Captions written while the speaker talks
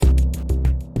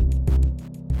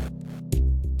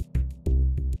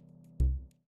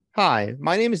Hi,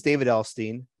 my name is David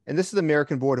Elstein, and this is the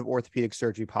American Board of Orthopedic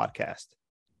Surgery podcast.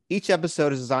 Each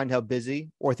episode is designed to help busy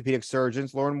orthopedic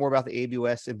surgeons learn more about the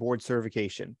ABOS and board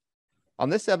certification. On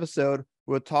this episode,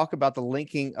 we'll talk about the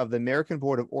linking of the American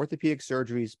Board of Orthopedic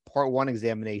Surgery's Part 1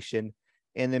 examination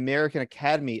and the American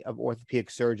Academy of Orthopedic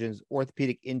Surgeons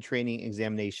Orthopedic In-Training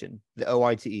Examination, the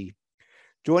OITE.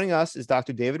 Joining us is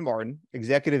Dr. David Martin,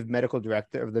 Executive Medical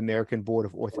Director of the American Board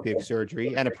of Orthopedic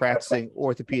Surgery and a practicing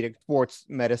orthopedic sports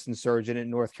medicine surgeon in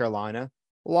North Carolina,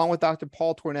 along with Dr.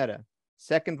 Paul Tornetta,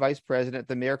 Second Vice President at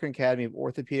the American Academy of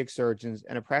Orthopedic Surgeons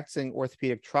and a practicing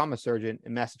orthopedic trauma surgeon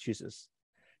in Massachusetts.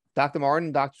 Dr. Martin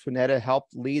and Dr. Tornetta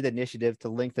helped lead the initiative to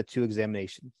link the two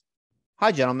examinations.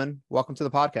 Hi, gentlemen. Welcome to the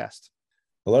podcast.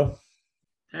 Hello.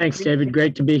 Thanks, David.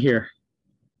 Great to be here.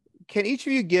 Can each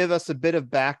of you give us a bit of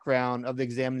background of the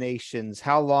examinations,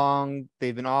 how long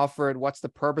they've been offered, what's the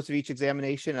purpose of each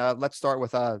examination? Let's start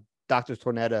with Dr.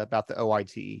 Tornetta about the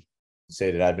OITE.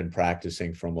 Say that I've been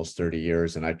practicing for almost 30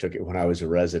 years, and I took it when I was a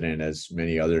resident, as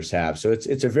many others have. So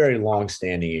it's a very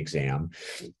long-standing exam.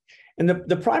 And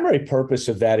the primary purpose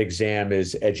of that exam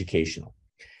is educational.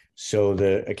 So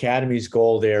the Academy's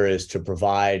goal there is to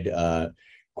provide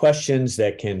questions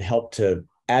that can help to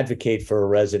advocate for a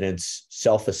resident's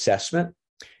self-assessment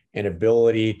and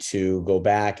ability to go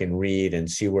back and read and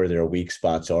see where their weak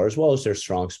spots are, as well as their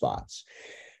strong spots.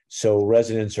 So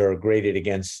residents are graded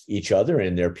against each other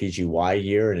in their PGY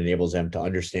year and enables them to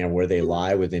understand where they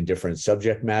lie within different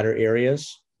subject matter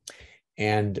areas.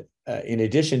 And in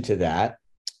addition to that,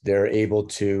 they're able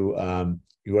to,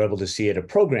 you're able to see at a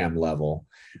program level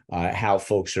how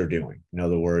folks are doing. In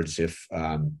other words, if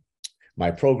my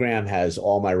program has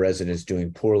all my residents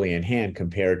doing poorly in hand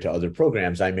compared to other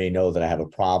programs, I may know that I have a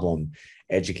problem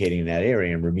educating in that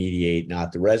area and remediate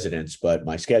not the residents, but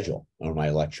my schedule or my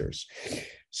lectures.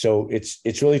 So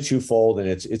it's really twofold, and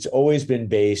it's always been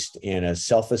based in a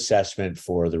self-assessment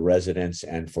for the residents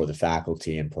and for the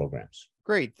faculty and programs.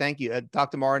 Great, thank you.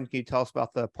 Dr. Martin, can you tell us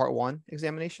about the Part 1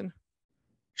 examination?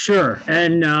 Sure,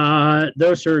 and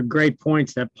those are great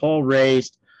points that Paul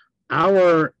raised.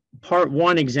 Our Part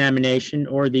 1 examination,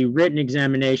 or the written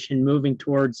examination moving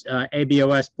towards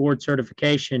ABOS board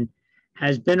certification,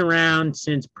 has been around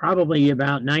since probably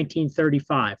about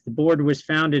 1935. The board was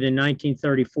founded in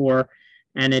 1934,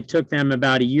 and it took them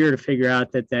about a year to figure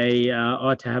out that they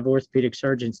ought to have orthopedic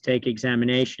surgeons take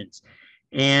examinations.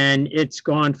 And it's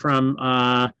gone from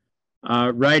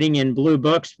writing in blue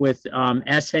books with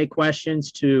essay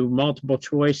questions to multiple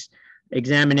choice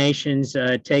examinations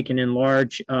taken in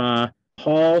large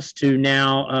halls to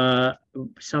now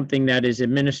something that is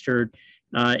administered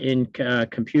in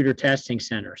computer testing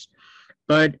centers.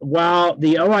 But while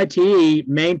the OITE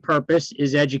main purpose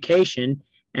is education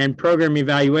and program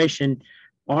evaluation,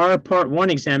 our Part 1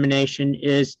 examination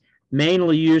is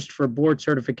mainly used for board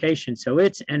certification. So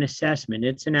it's an assessment.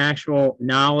 It's an actual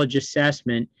knowledge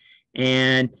assessment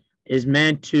and is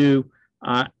meant to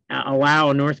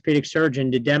allow an orthopedic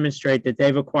surgeon to demonstrate that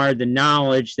they've acquired the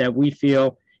knowledge that we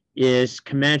feel is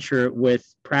commensurate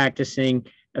with practicing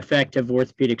effective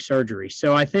orthopedic surgery.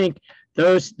 So I think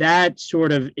that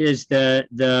sort of is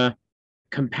the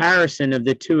comparison of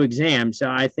the two exams.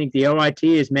 I think the OIT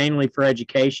is mainly for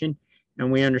education,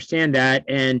 and we understand that,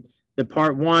 and the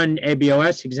Part 1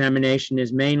 ABOS examination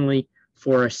is mainly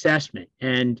for assessment.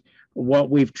 And what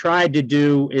we've tried to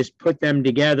do is put them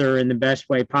together in the best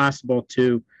way possible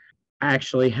to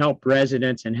actually help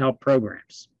residents and help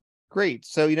programs. Great.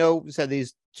 So, you said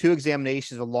these two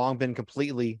examinations have long been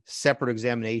completely separate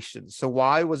examinations. So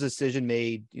why was a decision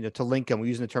made, to link them? We're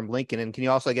using the term linking. And can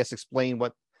you also, I guess, explain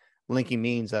what linking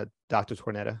means, Dr.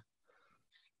 Tornetta?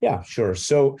 Yeah, sure.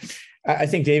 So I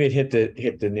think David hit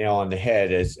the nail on the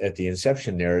head at the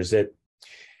inception there, is that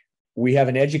we have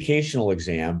an educational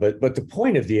exam, but the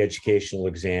point of the educational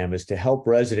exam is to help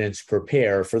residents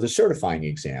prepare for the certifying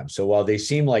exam. So while they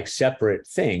seem like separate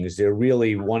things, they're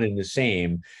really one and the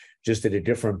same, just at a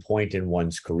different point in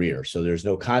one's career. So there's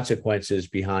no consequences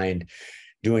behind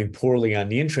doing poorly on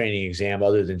the in-training exam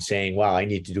other than saying, wow, I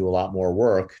need to do a lot more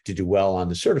work to do well on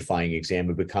the certifying exam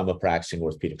and become a practicing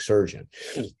orthopedic surgeon.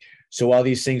 So while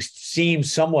these things seem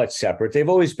somewhat separate, they've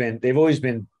always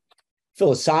been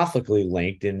philosophically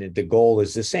linked, and the goal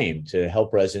is the same: to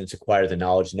help residents acquire the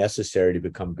knowledge necessary to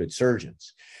become good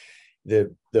surgeons. The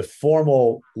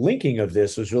formal linking of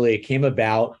this it came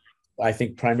about, I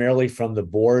think, primarily from the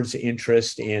board's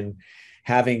interest in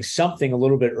having something a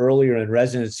little bit earlier in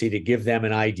residency to give them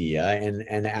an idea,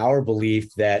 and our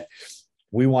belief that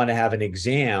we want to have an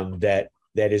exam that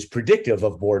is predictive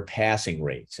of board passing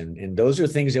rates. And those are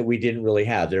things that we didn't really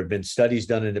have. There have been studies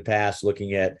done in the past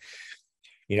looking at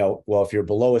well, if you're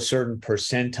below a certain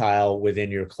percentile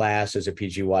within your class as a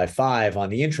PGY 5 on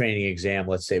the in-training exam,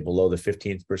 let's say below the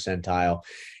 15th percentile,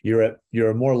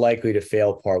 you're more likely to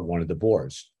fail part one of the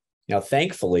boards. Now,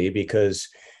 thankfully, because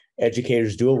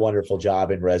educators do a wonderful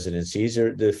job in residencies,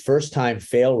 the first-time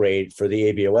fail rate for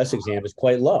the ABOS exam is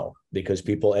quite low because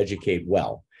people educate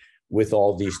well with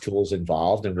all these tools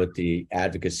involved and with the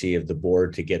advocacy of the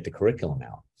board to get the curriculum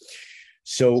out.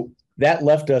 So that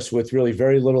left us with really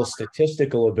very little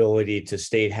statistical ability to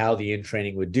state how the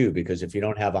in-training would do, because if you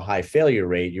don't have a high failure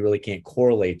rate, you really can't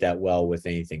correlate that well with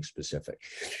anything specific.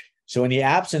 So in the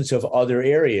absence of other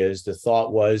areas, the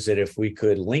thought was that if we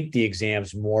could link the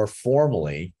exams more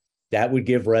formally, that would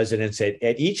give residents at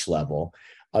each level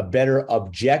a better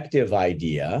objective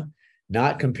idea,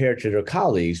 not compared to their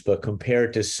colleagues, but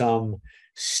compared to some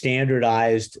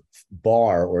standardized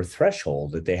bar or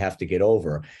threshold that they have to get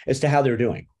over as to how they're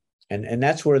doing. And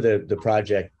that's where the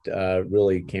project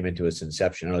really came into its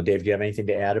inception. I don't know, Dave, do you have anything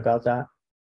to add about that?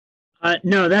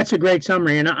 No, that's a great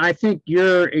summary. And I think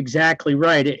you're exactly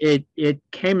right. It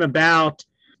came about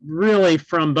really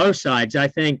from both sides. I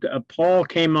think Paul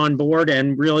came on board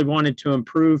and really wanted to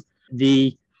improve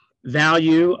the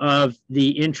value of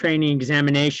the in-training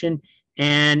examination.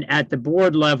 And at the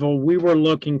board level, we were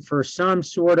looking for some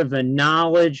sort of a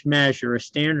knowledge measure, a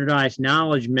standardized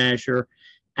knowledge measure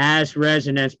as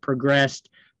residents progressed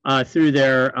through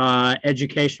their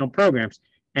educational programs.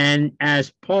 And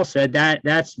as Paul said,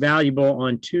 that's valuable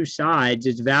on two sides.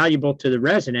 It's valuable to the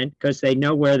resident because they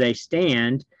know where they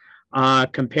stand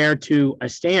compared to a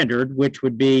standard, which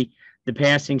would be the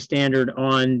passing standard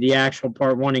on the actual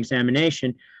Part 1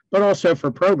 examination, but also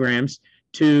for programs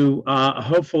to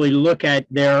hopefully look at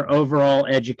their overall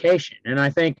education. And I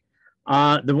think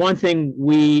the one thing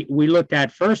we looked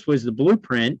at first was the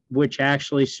blueprint, which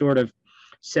actually sort of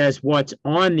says what's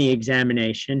on the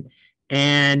examination.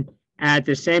 And at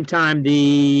the same time,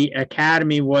 the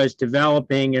Academy was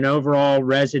developing an overall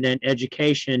resident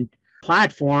education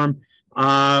platform.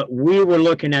 We were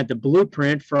looking at the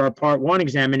blueprint for our Part 1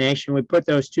 examination. We put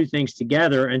those two things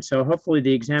together. And so hopefully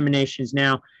the examinations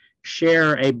now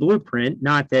share a blueprint,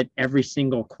 not that every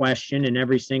single question and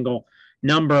every single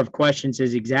number of questions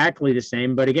is exactly the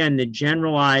same, but again, the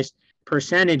generalized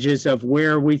percentages of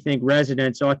where we think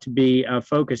residents ought to be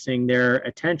focusing their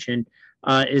attention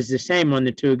is the same on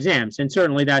the two exams. And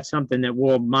certainly that's something that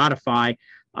we'll modify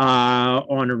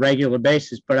on a regular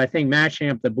basis. But I think matching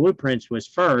up the blueprints was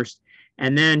first,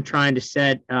 and then trying to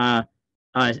set a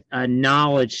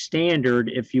knowledge standard,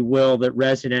 if you will, that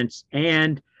residents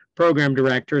and program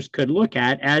directors could look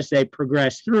at as they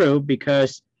progress through,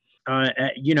 because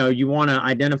you want to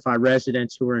identify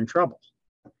residents who are in trouble.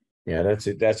 Yeah,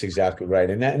 that's exactly right.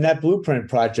 And that blueprint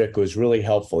project was really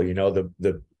helpful.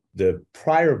 The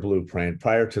prior blueprint,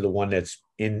 prior to the one that's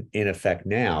in effect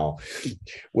now,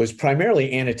 was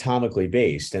primarily anatomically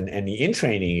based, and the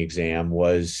in-training exam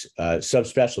was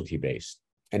subspecialty based.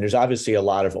 And there's obviously a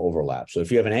lot of overlap. So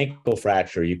if you have an ankle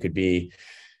fracture, you could be,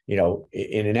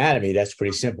 in anatomy, that's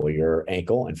pretty simple. Your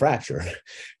ankle and fracture.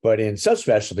 But in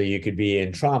subspecialty, you could be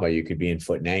in trauma, you could be in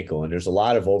foot and ankle. And there's a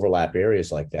lot of overlap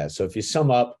areas like that. So if you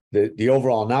sum up the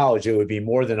overall knowledge, it would be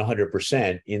more than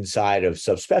 100% inside of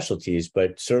subspecialties,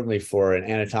 but certainly for an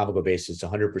anatomical basis,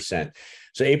 100%.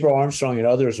 So April Armstrong and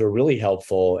others were really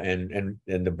helpful. And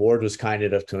the board was kind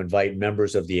enough to invite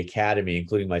members of the Academy,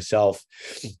 including myself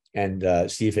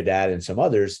and Steve Haddad and some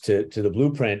others, to the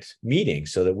blueprint meeting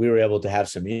so that we were able to have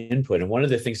some input. And one of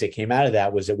the things that came out of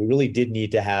that was that we really did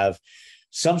need to have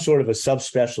some sort of a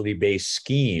subspecialty based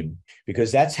scheme,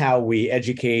 because that's how we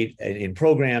educate in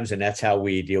programs and that's how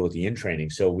we deal with the in-training.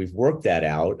 So we've worked that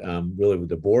out, really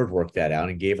the board worked that out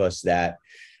and gave us that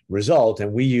result.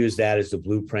 And we use that as the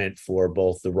blueprint for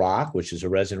both the ROC, which is a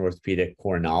resident orthopedic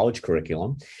core knowledge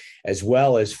curriculum, as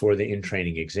well as for the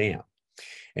in-training exam.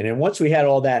 And then once we had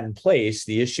all that in place,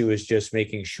 the issue is just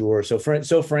making sure. So for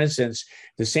instance,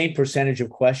 the same percentage of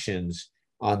questions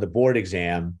on the board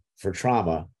exam for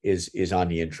trauma is on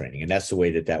the in-training. And that's the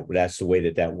way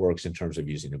that works in terms of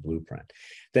using the blueprint.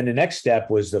 Then the next step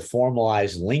was the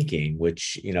formalized linking,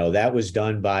 which, that was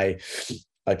done by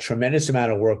a tremendous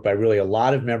amount of work by really a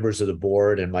lot of members of the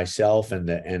board and myself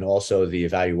and also the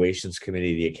evaluations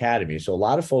committee of the Academy. So a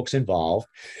lot of folks involved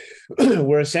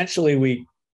where essentially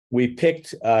we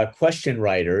picked question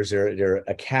writers, they're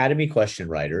Academy question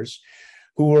writers,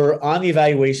 who were on the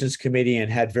evaluations committee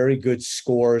and had very good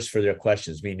scores for their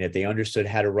questions, meaning that they understood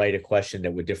how to write a question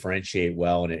that would differentiate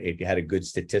well and it had a good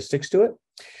statistics to it.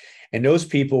 And those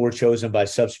people were chosen by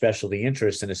subspecialty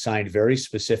interest and assigned very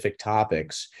specific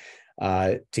topics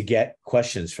to get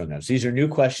questions from them. So these are new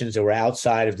questions that were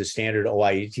outside of the standard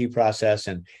OIET process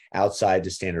and outside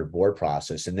the standard board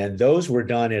process. And then those were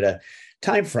done at a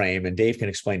time frame, and Dave can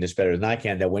explain this better than I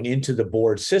can, that went into the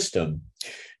board system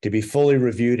to be fully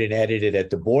reviewed and edited at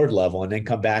the board level, and then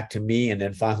come back to me and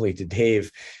then finally to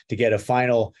Dave to get a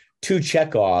final 2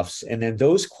 checkoffs. And then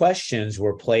those questions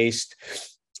were placed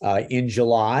in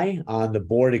July on the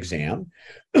board exam,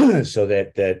 so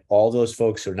that all those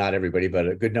folks, or not everybody, but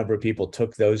a good number of people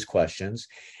took those questions.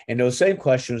 And those same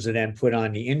questions are then put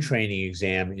on the in-training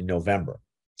exam in November.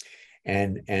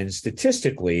 And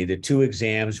statistically, the 2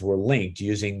 exams were linked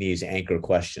using these anchor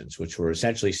questions, which were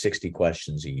essentially 60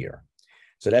 questions a year.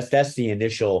 So that's the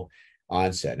initial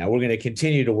onset. Now we're going to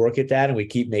continue to work at that, and we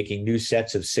keep making new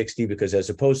sets of 60, because as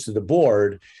opposed to the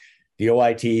board, the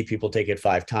OIT, people take it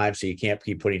 5 times, so you can't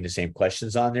keep putting the same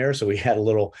questions on there. So we had a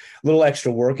little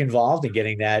extra work involved in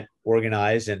getting that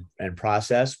organized and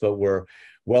processed, but we're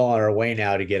well on our way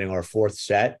now to getting our 4th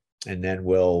set. And then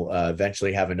we'll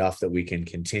eventually have enough that we can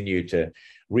continue to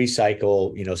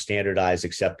recycle, standardized,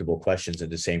 acceptable questions in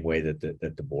the same way that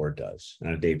the board does.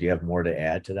 Dave, do you have more to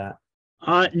add to that?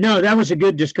 No, that was a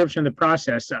good description of the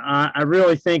process. I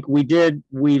really think we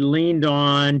leaned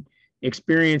on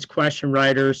experienced question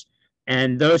writers,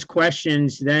 and those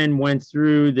questions then went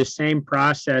through the same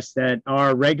process that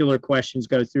our regular questions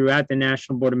go through at the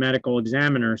National Board of Medical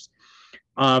Examiners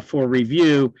for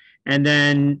review. And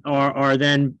then are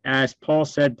then, as Paul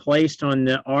said, placed on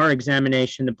our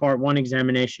examination, the Part 1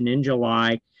 examination in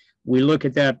July. We look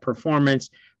at that performance,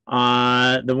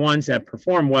 the ones that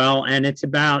perform well, and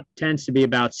tends to be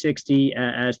about 60,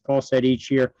 as Paul said, each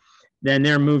year. Then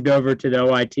they're moved over to the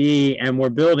OIT, and we're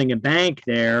building a bank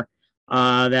there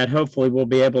that hopefully we'll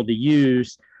be able to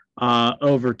use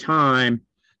over time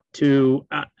to,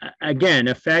 again,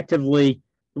 effectively.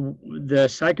 The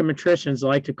psychometricians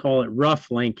like to call it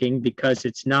rough linking, because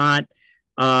it's not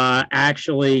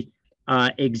actually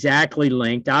exactly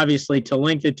linked. Obviously, to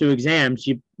link the 2 exams,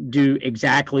 you do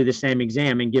exactly the same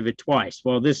exam and give it twice.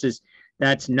 Well,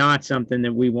 that's not something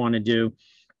that we want to do.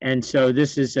 And so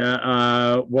this is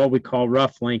what we call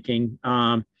rough linking.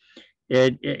 I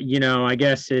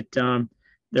guess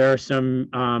there are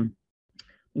some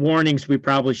warnings we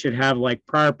probably should have, like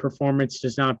prior performance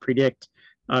does not predict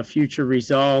future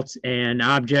results, and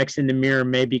objects in the mirror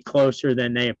may be closer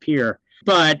than they appear.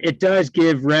 But it does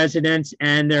give residents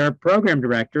and their program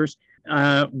directors,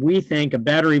 we think, a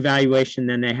better evaluation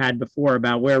than they had before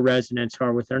about where residents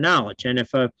are with their knowledge. And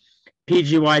if a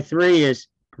PGY3 is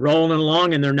rolling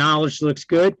along and their knowledge looks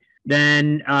good,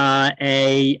 then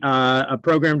a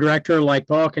program director like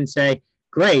Paul can say,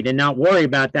 great, and not worry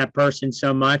about that person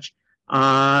so much.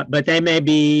 But they may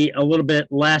be a little bit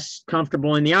less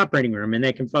comfortable in the operating room, and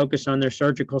they can focus on their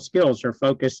surgical skills or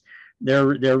focus their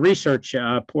research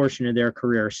portion of their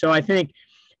career. So I think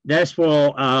this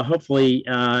will hopefully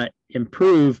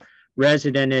improve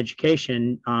resident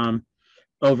education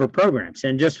over programs.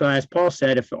 And just as Paul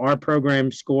said, if our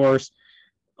program scores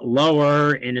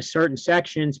lower in a certain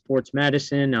section, sports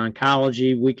medicine,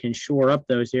 oncology, we can shore up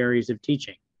those areas of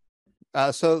teaching.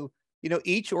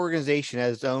 Each organization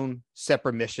has its own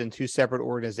separate mission, 2 separate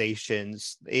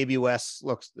organizations. The ABOS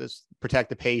looks to protect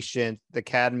the patient, the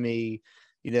Academy,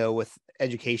 with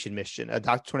education mission.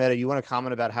 Dr. Tornetta, you want to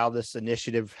comment about how this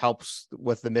initiative helps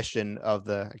with the mission of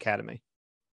the Academy?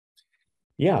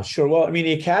 Yeah, sure. Well, I mean,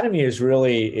 the Academy is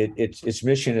really, its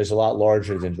mission is a lot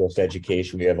larger than just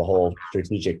education. We have a whole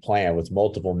strategic plan with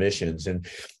multiple missions, and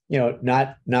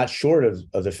not short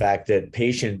of the fact that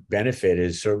patient benefit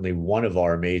is certainly one of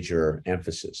our major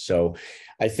emphasis. So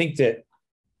I think that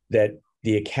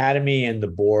the Academy and the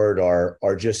board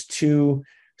are just 2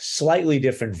 slightly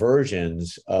different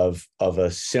versions of a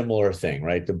similar thing,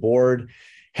 right? The board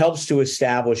helps to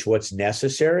establish what's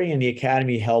necessary, and the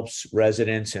Academy helps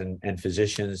residents and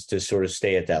physicians to sort of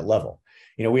stay at that level.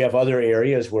 We have other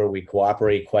areas where we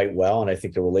cooperate quite well, and I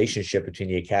think the relationship between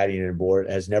the Academy and the board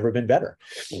has never been better.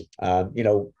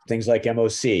 Things like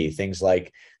MOC, things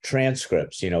like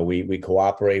transcripts. We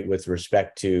cooperate with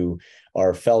respect to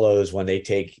our fellows when they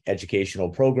take educational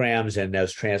programs, and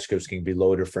those transcripts can be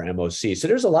loaded for MOC. So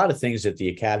there's a lot of things that the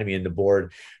Academy and the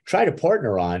board try to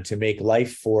partner on to make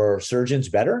life for surgeons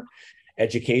better,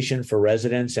 education for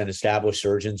residents and established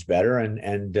surgeons better,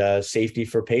 and safety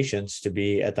for patients to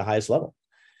be at the highest level.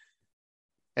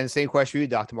 And the same question for you,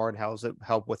 Dr. Martin, how does it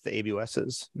help with the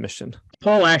ABOS's mission?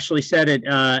 Paul actually said it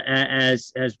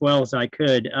as well as I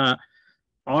could.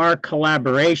 Our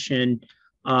collaboration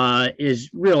is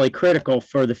really critical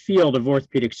for the field of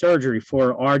orthopedic surgery,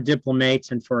 for our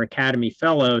diplomates and for Academy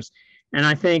fellows. And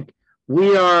I think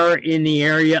We are in the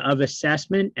area of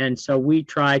assessment, and so we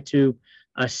try to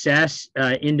assess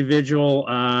individual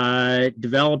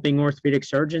developing orthopedic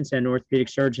surgeons and orthopedic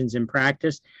surgeons in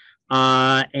practice.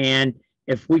 And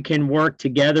if we can work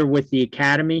together with the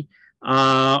academy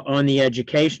on the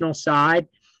educational side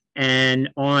and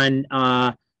on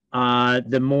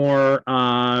the more,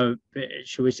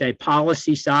 should we say,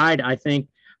 policy side, I think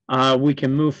we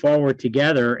can move forward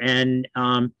together. And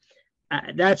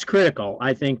that's critical,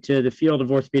 I think, to the field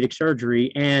of orthopedic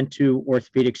surgery and to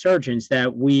orthopedic surgeons,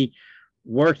 that we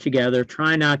work together,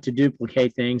 try not to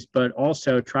duplicate things, but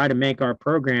also try to make our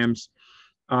programs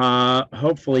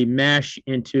hopefully mesh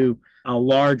into a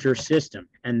larger system.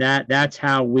 And that's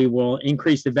how we will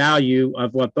increase the value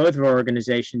of what both of our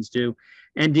organizations do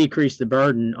and decrease the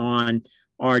burden on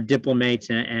our diplomates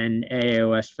and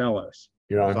AAOS fellows.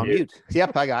 You're on mute.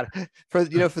 Yep, I got it. For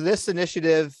this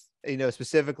initiative,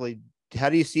 specifically, how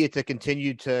do you see it to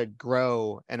continue to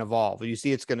grow and evolve? Do you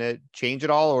see it's going to change at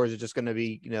all, or is it just going to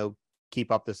be, keep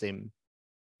up the same?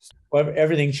 Well,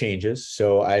 everything changes.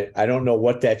 So I don't know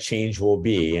what that change will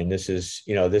be. And this is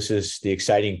the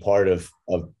exciting part of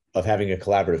having a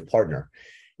collaborative partner,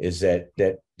 is that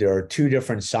there are two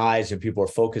different sides and people are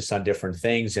focused on different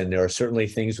things. And there are certainly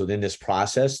things within this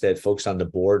process that folks on the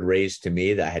board raised to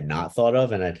me that I had not thought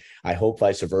of. And I hope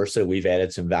vice versa, we've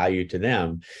added some value to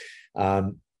them.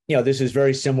 This is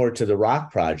very similar to the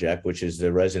ROC project, which is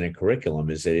the resident curriculum,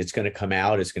 is that it's going to come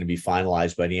out, it's going to be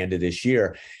finalized by the end of this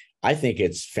year. I think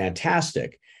it's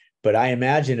fantastic, but I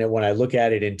imagine that when I look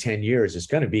at it in 10 years, it's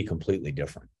going to be completely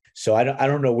different. So I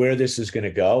don't know where this is going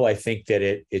to go. I think that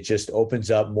it just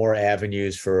opens up more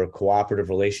avenues for a cooperative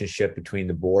relationship between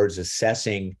the boards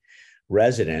assessing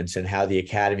residents and how the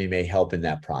academy may help in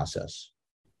that process.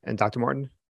 And Dr. Martin?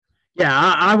 Yeah,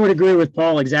 I would agree with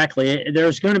Paul exactly.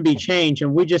 There's going to be change,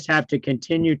 and we just have to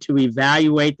continue to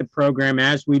evaluate the program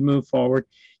as we move forward,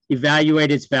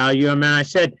 evaluate its value. I mean, I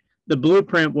said the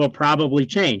blueprint will probably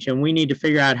change, and we need to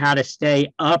figure out how to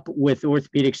stay up with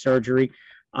orthopedic surgery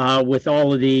with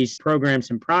all of these programs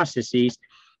and processes.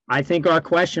 I think our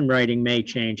question writing may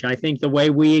change. I think the way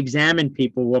we examine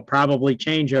people will probably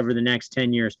change over the next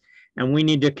 10 years, and we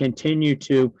need to continue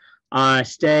to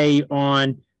stay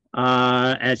on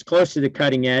as close to the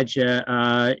cutting edge,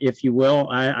 if you will.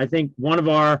 I think one of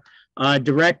our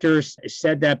directors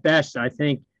said that best. I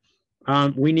think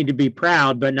we need to be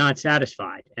proud but not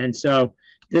satisfied. And so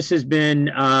this has been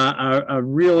a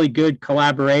really good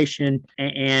collaboration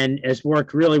and has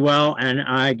worked really well. And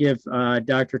I give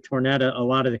Dr. Tornetta a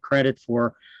lot of the credit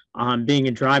for being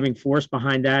a driving force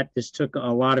behind that. This took a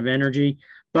lot of energy.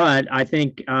 But I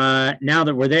think now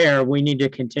that we're there, we need to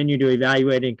continue to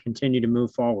evaluate and continue to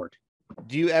move forward.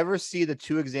 Do you ever see the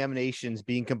two examinations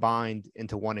being combined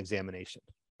into one examination?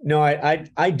 No,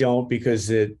 I don't, because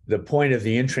the point of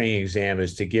the in-training exam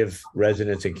is to give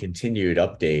residents a continued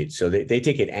update. So they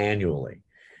take it annually.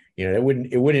 It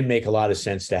wouldn't make a lot of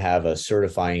sense to have a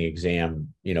certifying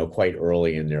exam, quite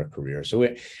early in their career. So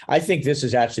I think this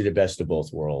is actually the best of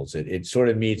both worlds. It sort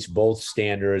of meets both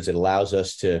standards. It allows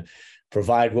us to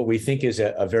provide what we think is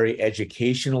a very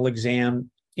educational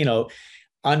exam.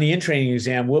 On the in-training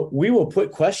exam, we will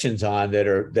put questions on that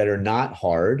are not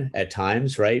hard at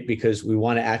times, right? Because we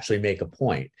want to actually make a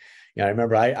point. I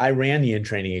remember I ran the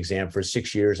in-training exam for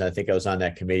 6 years. I think I was on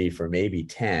that committee for maybe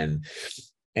 10.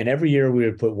 And every year we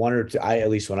would put one or two, at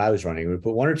least when I was running, we would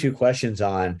put one or two questions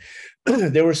on.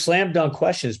 They were slam dunk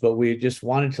questions, but we just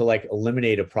wanted to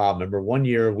eliminate a problem. Remember, one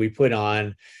year we put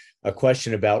on a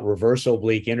question about reverse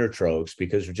oblique intertrocks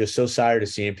because we're just so tired of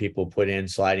seeing people put in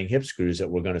sliding hip screws that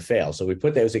we're going to fail. So we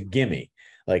put that as a gimme,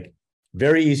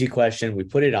 very easy question. We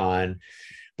put it on,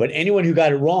 but anyone who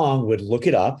got it wrong would look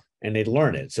it up and they'd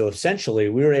learn it. So essentially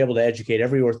we were able to educate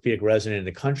every orthopedic resident in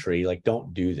the country,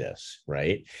 don't do this,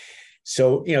 right?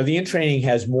 So, the in-training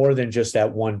has more than just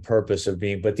that one purpose of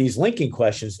being, but these linking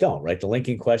questions don't, right? The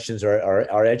linking questions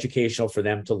are educational for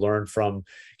them to learn from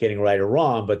getting right or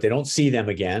wrong, but they don't see them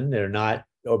again. They're not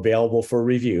available for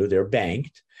review. They're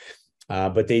banked,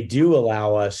 but they do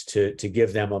allow us to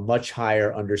give them a much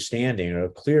higher understanding or a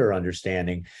clearer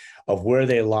understanding of where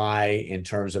they lie in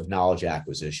terms of knowledge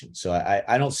acquisition. So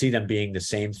I don't see them being the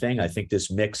same thing. I think this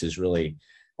mix is really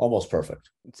almost perfect.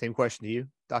 Same question to you,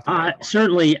 Dr.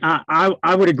 Certainly,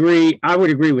 I would agree. I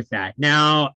would agree with that.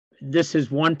 Now, this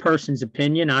is one person's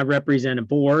opinion. I represent a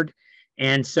board,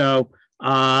 and so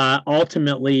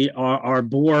ultimately, our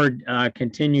board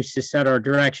continues to set our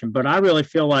direction. But I really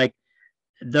feel like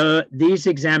these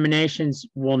examinations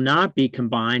will not be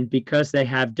combined because they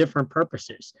have different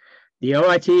purposes. The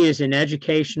OIT is an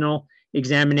educational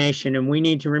examination, and we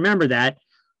need to remember that.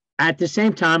 at the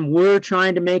same time, we're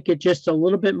trying to make it just a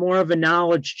little bit more of a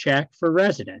knowledge check for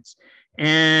residents.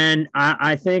 And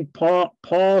I think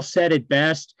Paul said it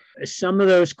best. Some of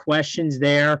those questions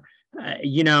there,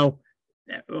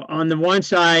 on the one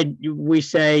side, we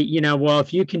say, well,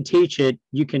 if you can teach it,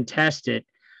 you can test it.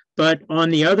 But on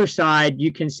the other side,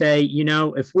 you can say,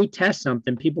 if we test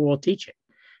something, people will teach it.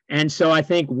 And so I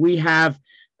think we have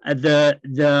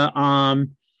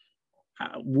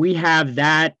we have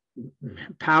that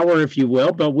power, if you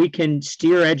will, but we can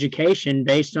steer education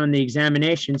based on the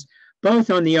examinations,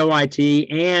 both on the OIT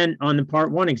and on the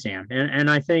Part 1 exam. And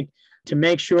I think to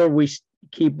make sure we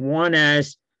keep one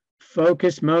as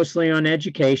focused mostly on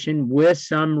education with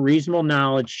some reasonable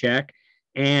knowledge check,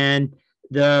 and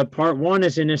the Part 1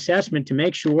 is an assessment to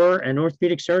make sure an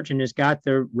orthopedic surgeon has got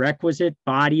the requisite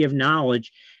body of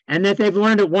knowledge and that they've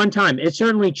learned it one time. It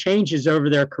certainly changes over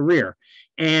their career.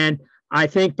 And I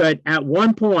think, but at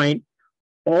one point,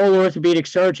 all orthopedic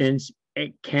surgeons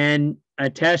can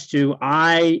attest to,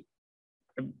 I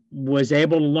was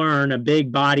able to learn a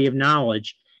big body of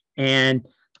knowledge. And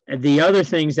the other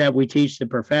things that we teach, the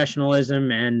professionalism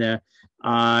and the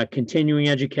continuing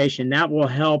education, that will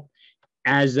help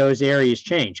as those areas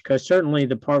change. Because certainly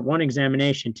the Part 1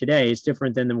 examination today is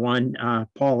different than the one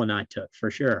Paul and I took, for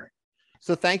sure.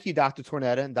 So thank you, Dr.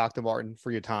 Tornetta and Dr. Martin,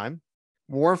 for your time.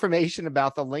 More information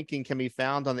about the linking can be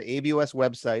found on the ABOS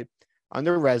website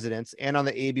under residents and on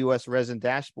the ABOS resident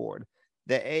dashboard.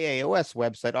 The AAOS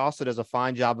website also does a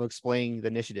fine job of explaining the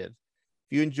initiative.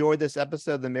 If you enjoyed this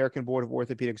episode of the American Board of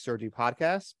Orthopedic Surgery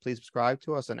podcast, please subscribe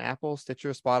to us on Apple,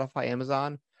 Stitcher, Spotify,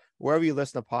 Amazon, wherever you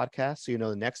listen to podcasts so you know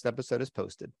the next episode is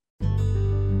posted.